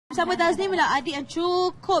Bersama Taznim adalah adik yang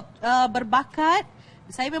cukup berbakat.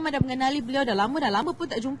 Saya memang dah mengenali beliau dah lama pun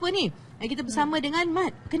tak jumpa ni. Kita bersama dengan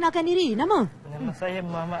Mat. Kenalkan diri, nama? Nama saya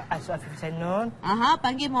Muhammad Ashraf Sainun. Aha,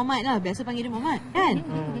 panggil Muhammad lah. Biasa panggil dia Muhammad, kan?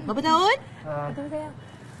 Berapa tahun? Betul saya.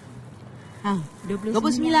 29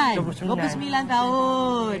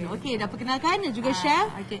 tahun. Okey, dah perkenalkan dan juga chef.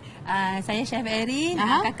 Okey. Saya Chef Erin,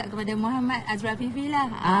 kakak kepada Muhammad Azra Fifi lah.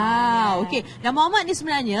 Okey. Dan Muhammad ni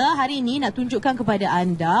sebenarnya hari ini nak tunjukkan kepada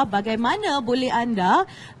anda bagaimana boleh anda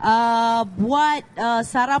buat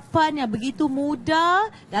sarapan yang begitu mudah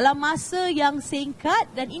dalam masa yang singkat,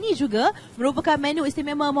 dan ini juga merupakan menu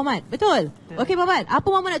istimewa Muhammad. Betul? Okey Muhammad, apa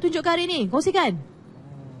Muhammad nak tunjukkan hari ini? Kongsikan.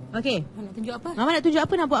 Okey. Nak tunjuk apa? Mama nak tunjuk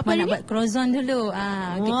apa? Nak buat apa nak ni? Buat croissant dulu.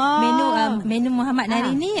 Okay. Wow. Menu Muhammad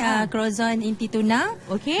hari ni croissant Inti Tuna.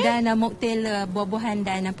 Okey. Dan mocktail buah-buahan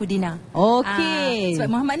dan Pudina. Okey.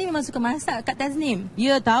 Sebab Muhammad ni memang suka masak kat Taznim.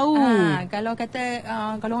 Ya, tahu. Kalau kata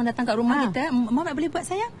kalau orang datang kat rumah kita, Muhammad boleh buat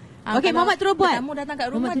saya? Okey, Muhammad terus buat. Tetamu datang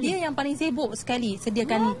kat rumah, dia yang paling sibuk sekali.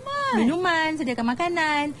 Sediakan minuman, sediakan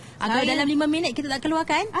makanan. Kalau dalam 5 minit kita tak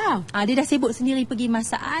keluarkan, dia dah sibuk sendiri pergi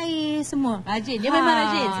masak air semua. Rajin, dia memang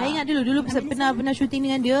rajin. Saya ingat dulu pernah syuting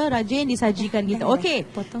dengan dia, rajin disajikan kita. Okey.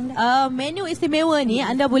 Menu istimewa ni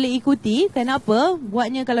anda boleh ikuti. Kenapa?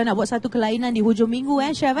 Buatnya kalau nak buat satu kelainan di hujung minggu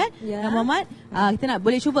chef Muhammad. Kita nak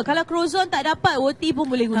boleh cuba. Kalau croissant tak dapat, roti pun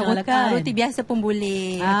boleh guna lah kan. Roti biasa pun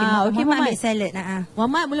boleh. Okey, Muhammad ambil salad.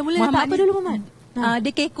 Muhammad mula-mula letak apa dulu Muhammad?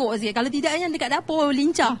 Dia kekok sikit. Kalau tidak yang dekat dapur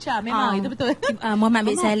lincah. Memang itu betul. Muhammad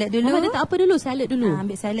ambil salad dulu. Muhammad letak apa dulu? Salad dulu.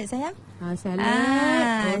 Ambil salad sayang.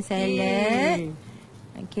 Salad. Salad.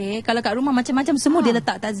 Okey, kalau kat rumah macam-macam semua dia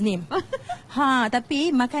letak Taznim.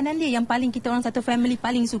 Tapi makanan dia yang paling kita orang satu family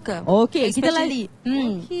paling suka. Okey, kita lagi.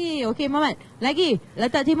 Okey Muhammad. Lagi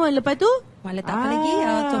letak timun, lepas tu letak apa lagi?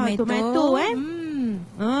 Tomato.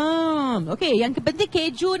 Okey, yang penting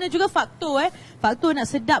keju dan juga faktor faktor nak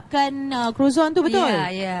sedapkan croissant tu, betul?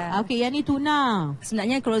 Ya. Okey, yang ni tuna.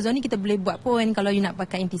 Sebenarnya croissant ni kita boleh buat pun kalau you nak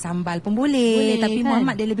pakai inti sambal pun boleh. Tapi kan?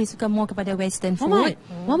 Muhammad dia lebih suka more kepada western food.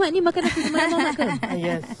 Muhammad ni makan kesukaan Muhammad ke?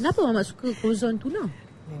 Yes. Kenapa Muhammad suka croissant tuna?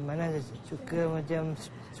 Mana suka macam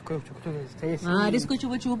cuba-cuba. Dia suka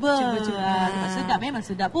cuba-cuba. Sedap, memang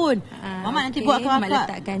sedap pun. Mama nanti buat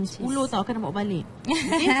akak 10 tau, akan nak bawa balik.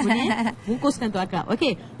 Okey, boleh bungkuskan tu akak.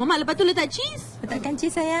 Okey, Mama lepas tu letak cheese. Letakkan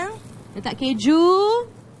cheese sayang. Letak keju.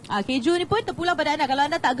 Keju ni pun terpulang pada anda. Kalau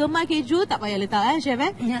anda tak gemar keju, tak payah letak chef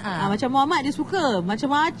macam Muhammad dia suka.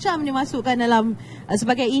 Macam-macam dia masukkan dalam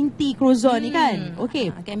sebagai inti croissant ni kan.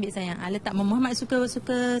 Okey. Ambil sayang. Letak Muhammad suka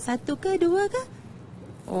satu ke dua ke?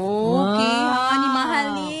 Okey, ni mahal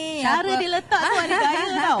ni. Cara dia letak tu ada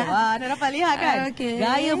gaya tau. Anda dapat lihat kan?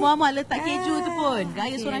 Gaya Muhammad letak keju tu pun.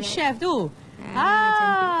 Gaya seorang chef tu.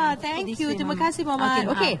 Thank you. Terima kasih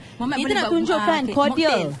Muhammad. Okey, kita nak tunjukkan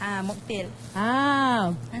cordial. Mocktail.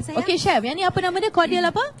 Okey chef, yang ni apa nama dia? Cordial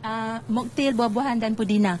apa? Mocktail buah-buahan dan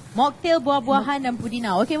Pudina. Mocktail buah-buahan dan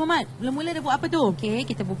Pudina. Okey Muhammad, mula-mula dia buat apa tu? Okey,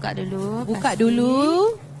 kita buka dulu.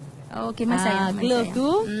 Okey, mas sayang. Glove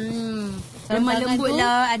tu. Lemah lembut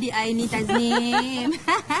lah adik I ni Taznim.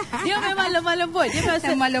 Dia memang lemah lembut. Dia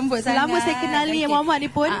lemah lembut selama sangat. saya kenali Muhammad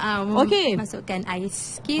ni pun. Okey. Masukkan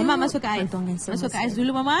ais cube. Mama masukkan ais. Masukkan ais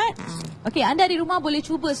dulu Muhammad. Okey, anda di rumah boleh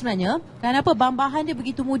cuba sebenarnya. Kenapa? Bahan-bahan dia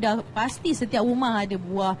begitu mudah. Pasti setiap rumah ada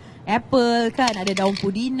buah apple kan, ada daun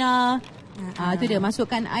pudina. Itu dia,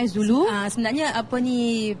 masukkan ais dulu. Sebenarnya apa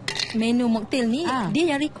ni menu mocktail ni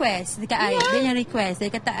dia yang request dekat I. Dia yang request. Dia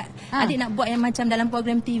kata adik nak buat yang macam dalam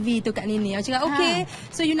program TV tu kat Nini. Aku cakap okey.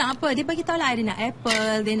 So you nak apa? Dia bagi tahu lah dia nak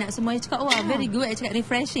apple, dia nak semua. Dia cakap very good. Dia cakap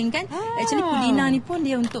refreshing kan. Actually pudina ni pun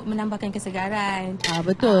dia untuk menambahkan kesegaran.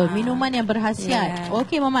 Betul. Minuman yang berkhasiat.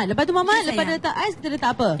 Okey Mama. Lepas tu Mama, lepas letak ais kita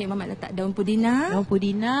letak apa? Okey Mama letak daun pudina.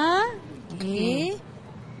 Okey.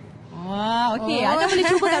 Wah, okey. Anda boleh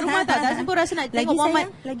cuba kat rumah tak? Tazim pun rasa nak tengok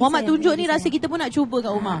Muhammad tunjuk ni, rasa kita pun nak cuba kat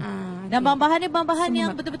rumah. Dan bahan-bahannya bahan yang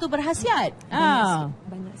betul-betul berkhasiat.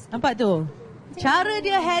 Nampak tu? Cara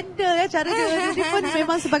dia handle, cara dia pun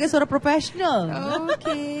memang sebagai seorang profesional.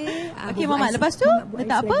 Okey. Okey Muhammad, lepas tu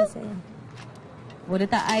letak apa?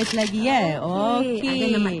 Letak ais lagi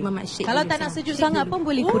Okey. Kalau tak nak sejuk sangat pun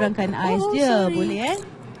boleh kurangkan ais dia. Boleh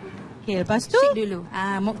Okey, lepas tu shake dulu.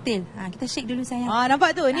 Mocktail. Kita shake dulu sayang.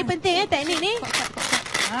 Nampak tu? Ni penting teknik ni.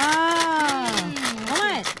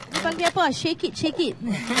 Muhammad, ni panggil apa? Shake it. Shake it.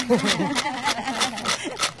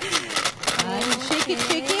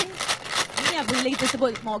 Ini apa bila kita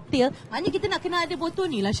sebut mocktail? Maknanya kita nak kena ada botol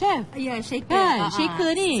ni lah chef. Ya, shaker.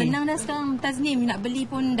 Shaker ni. Senang dah sekarang Taznim nak beli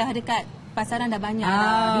pun dah dekat pasaran dah banyak.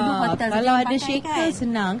 Dulu hotel kalau ada shaker kan?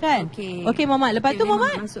 Senang kan? Okey Muhammad, lepas tu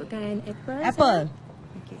Muhammad masukkan apple.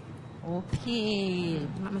 Okey.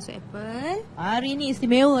 Mak masuk apple. Hari ni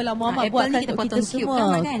istimewa lah Muhammad apple buatkan ni kita untuk kita potong cube semua. kan,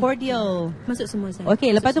 Mak, kan? Cordial. Masuk semua saya. Okey,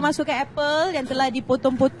 lepas tu masukkan apple yang telah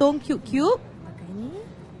dipotong-potong cube-cube. Pakai ni.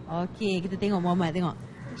 Okey, kita tengok Muhammad tengok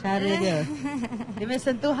cara dia. Dia punya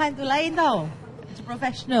sentuhan tu lain tau. Macam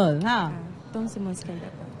professional. Potong semua sekali.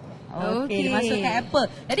 Okey, masukkan apple.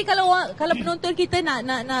 Jadi kalau penonton kita nak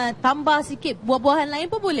tambah sikit buah-buahan lain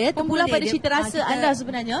pun boleh. Terpulang pada cita rasa anda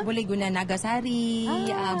sebenarnya. Boleh guna nagasari,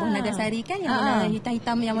 buah nagasari kan yang warna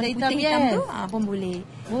hitam-hitam, yang warna Hitam, putih hitam yes. tu pun boleh.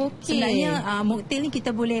 Okey. Sebenarnya mocktail ni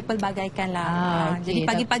kita boleh pelbagaikan lah. Okey. Jadi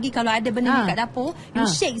pagi-pagi kalau ada benda ni kat dapur, you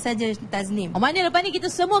shake saja Taznim. Maknanya lepas ni kita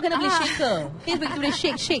semua kena beli shaker. Okay, kita boleh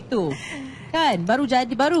shake tu. Kan? Baru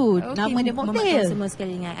jadi nama dia Mocktail. Semua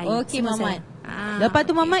sekali dengan air. Okey, Mamat. Lepas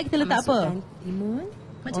tu Mamat kita letak apa? Timun.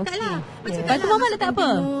 Mak cakap lah. Lepas tu Mamat letak apa?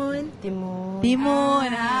 Timun.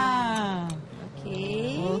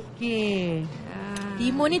 Okey.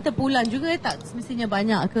 Timun ni terpulang juga tak semestinya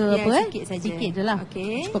banyak ke Ya, apa sikit saja. Sikit je lah.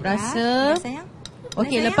 Okey. Cukup rasa. Sayang.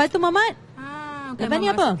 Okey, lepas tu Mamat. Lepas ni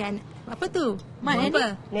apa? Apa tu? Mat, yang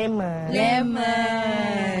apa? Lemon.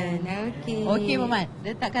 Okey. Okey, Mamat.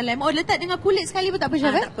 Letakkan lemon. Oh, letak dengan kulit sekali pun tak apa,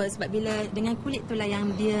 Syaf? Tak apa, sebab bila dengan kulit tu lah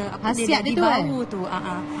yang dia Khasiat dia dia tu, bau tu.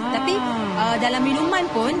 Tapi dalam minuman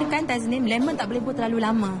pun kan Taznim, lemon tak boleh buat terlalu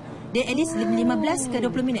lama. Dia at least 15 ke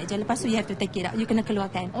 20 minit je. Lepas tu you have to take it out. You kena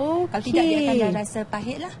keluarkan. Okey. Kalau tidak dia akan dah rasa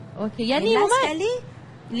pahit lah. Okey, yang ni last Mamat. sekali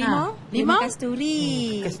Limau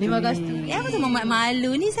kasturi. Limau kasturi. Apa tu Mamat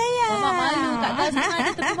malu ni sayang? Mamat malu tak tahu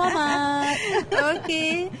mana tepi Mamat.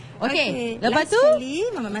 Okey. Lepas last tu sekali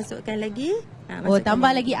Mamat masukkan lagi.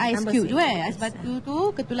 tambah lagi ice Tambah cube tu sikit Ais batu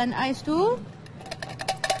tu, ketulan ais tu.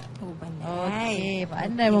 Oh, pandai. Okey,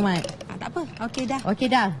 pandai Mamat. Tak apa. Okey dah. Okey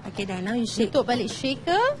dah. Now you shake. Tutup balik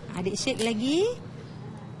shaker. Adik shake lagi.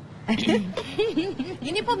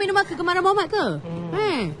 Ini pun minuman kegemaran Muhammad ke?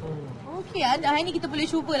 Okey, hari ni kita boleh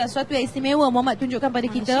cubalah sesuatu yang istimewa Muhammad tunjukkan pada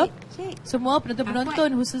kita. Shake. Semua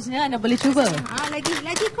penonton-penonton khususnya anda boleh cuba. Lagi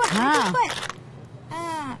kuat.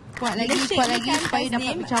 Kuat lagi supaya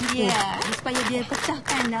dapat bercampur. Supaya dia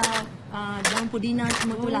pecahkan daun pudina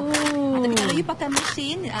semua tu lah. Tapi kalau you pakai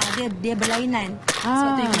mesin, dia berlainan.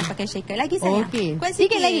 Sebab tu you kena pakai shaker. Lagi sayang. Okey. Kuat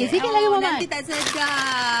Sikit lagi Muhammad. Nanti tak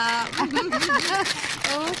sedap.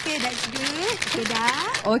 Okey, that's good. Okey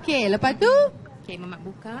dah. Okey, lepas tu Okey, Mamat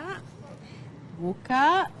buka.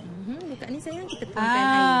 Buka ni sayang, kita tuangkan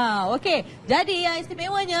air. Okey. Jadi yang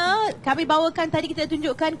istimewanya kami bawakan tadi kita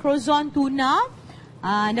tunjukkan Croissant Tuna.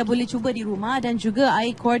 Anda boleh cuba di rumah dan juga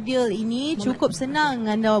air cordial ini cukup senang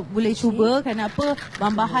anda boleh cuba. Kenapa?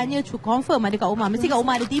 Bahan-bahannya confirm ada kat rumah. Mesti kat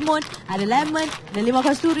rumah ada timun, ada lemon, ada limau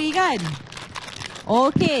kasturi kan?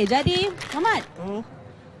 Okey, jadi Muhammad.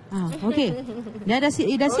 Okey.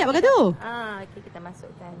 Dah siap ke tu? Okey, kita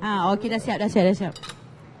masukkan. Okey, dah siap.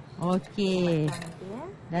 Okey.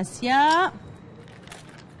 Dah siap.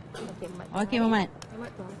 Okey, Muhammad.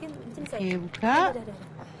 Okey, buka.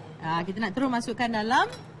 Kita nak terus masukkan dalam.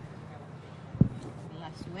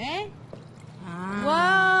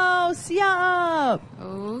 Wow, siap.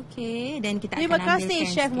 Okey, dan kita Terima akan kasih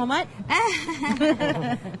Chef Muhammad.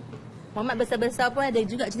 Muhammad besar-besar pun ada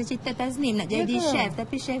juga cita-cita Taznim nak jadi chef,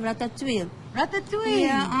 tapi chef ratatouille.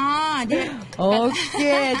 Ratatouille. Dia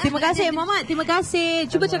Okey, terima kasih Muhammad. Terima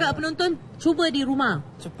kasih. Cuba cakap penonton cuba di rumah.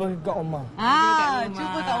 Cuba kat rumah.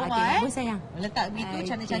 Cuba kat rumah Bagus sayang. Letak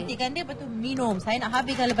begitu cantik-cantikkan dia, lepas tu minum. Saya nak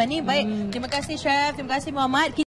habiskan lepas ni. Baik, terima kasih Chef. Terima kasih Muhammad.